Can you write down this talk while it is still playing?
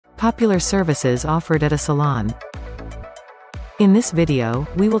Popular services offered at a salon. In this video,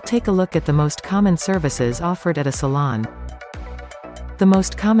 we will take a look at the most common services offered at a salon. The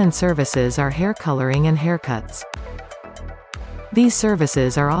most common services are hair coloring and haircuts. These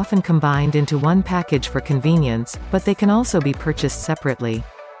services are often combined into one package for convenience, but they can also be purchased separately.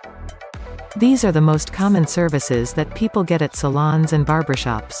 These are the most common services that people get at salons and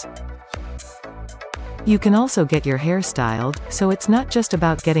barbershops. You can also get your hair styled, so it's not just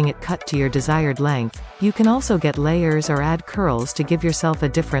about getting it cut to your desired length, you can also get layers or add curls to give yourself a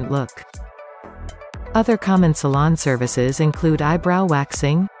different look. Other common salon services include eyebrow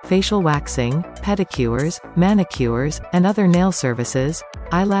waxing, facial waxing, pedicures, manicures, and other nail services,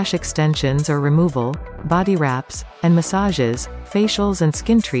 eyelash extensions or removal, body wraps, and massages, facials and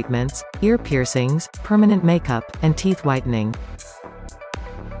skin treatments, ear piercings, permanent makeup, and teeth whitening.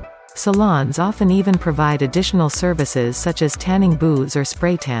 Salons often even provide additional services such as tanning booths or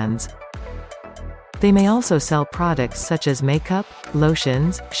spray tans. They may also sell products such as makeup,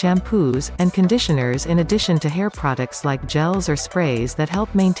 lotions, shampoos, and conditioners in addition to hair products like gels or sprays that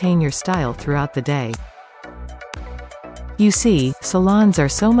help maintain your style throughout the day. You see, salons are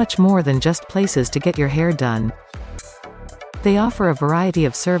so much more than just places to get your hair done. They offer a variety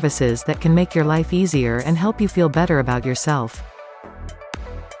of services that can make your life easier and help you feel better about yourself.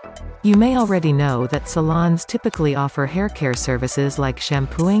 You may already know that salons typically offer hair care services like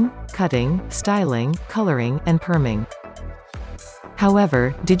shampooing, cutting, styling, coloring, and perming.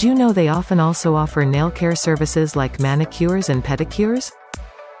 However, did you know they often also offer nail care services like manicures and pedicures?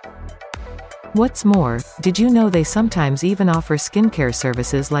 What's more, did you know they sometimes even offer skincare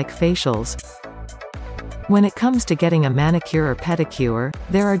services like facials? When it comes to getting a manicure or pedicure,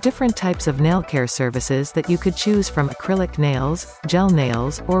 there are different types of nail care services that you could choose from: acrylic nails, gel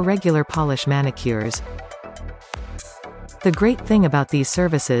nails, or regular polish manicures. The great thing about these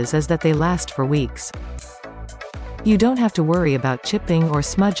services is that they last for weeks. You don't have to worry about chipping or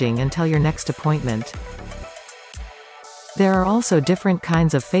smudging until your next appointment. There are also different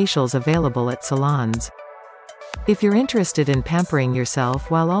kinds of facials available at salons. If you're interested in pampering yourself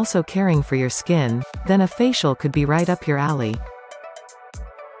while also caring for your skin, then a facial could be right up your alley.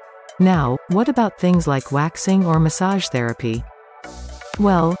 Now, what about things like waxing or massage therapy?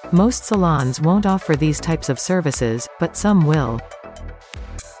 Well, most salons won't offer these types of services, but some will.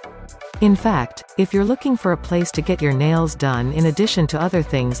 In fact, if you're looking for a place to get your nails done in addition to other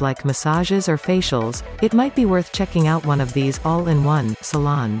things like massages or facials, it might be worth checking out one of these all-in-one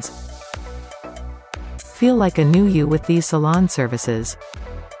salons. Feel like a new you with these salon services.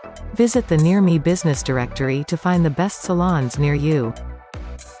 Visit the Near Me business directory to find the best salons near you.